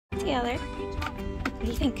together. What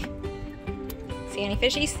do you think? See any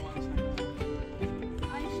fishies?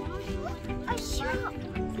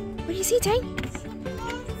 What do you see, Tay?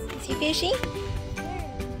 See a fishy?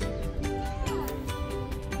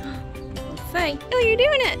 Say, oh, you're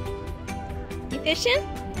doing it. You fishing?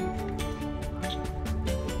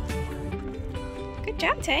 Good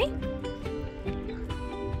job, Tay.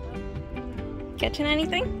 Catching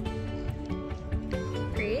anything?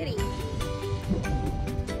 Pretty.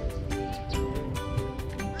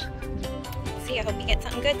 See, I hope you get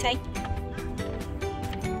something good, Tay.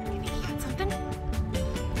 You think you got something?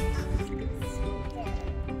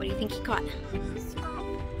 What do you think you caught?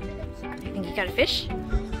 You think you got a fish?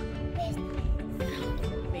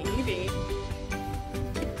 Maybe.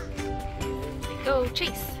 Go,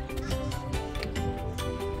 Chase.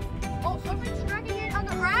 Oh, someone's dragging it on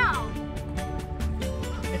the ground.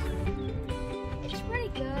 It's pretty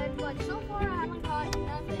good, but so far I haven't caught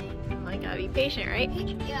nothing. Oh, I gotta be patient, right?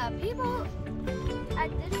 Yeah, people at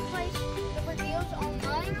this place, the videos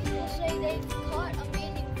online, will say they've caught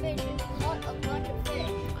amazing fish and they caught a bunch of fish.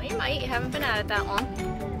 Well, you might. You haven't been at it that long.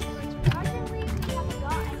 Surprisingly, we haven't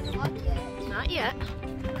got any luck yet. Not yet.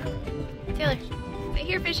 Taylor, right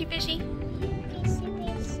here, fishy, fishy.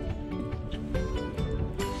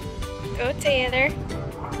 Go, Taylor.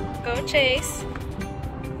 Go, Chase.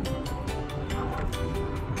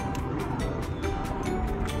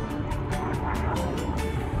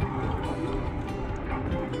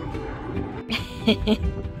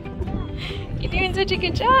 You're doing such a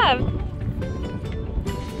good job.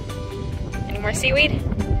 Any more seaweed?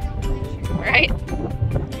 Right?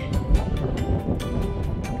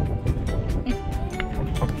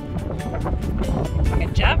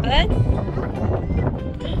 Good job, bud.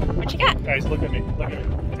 What you got? Guys, look at me. Look at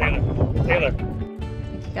me. Taylor. Taylor.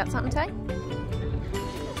 Think you got something, Ty?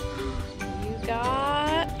 You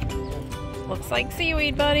got... Looks like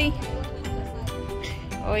seaweed, buddy.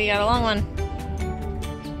 Oh, you got a long one.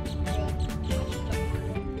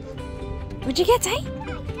 What'd you get, Ty?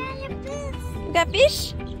 You got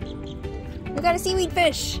fish? You got a seaweed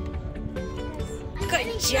fish.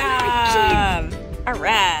 Good job. All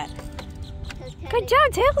right. Good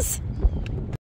job, Tails.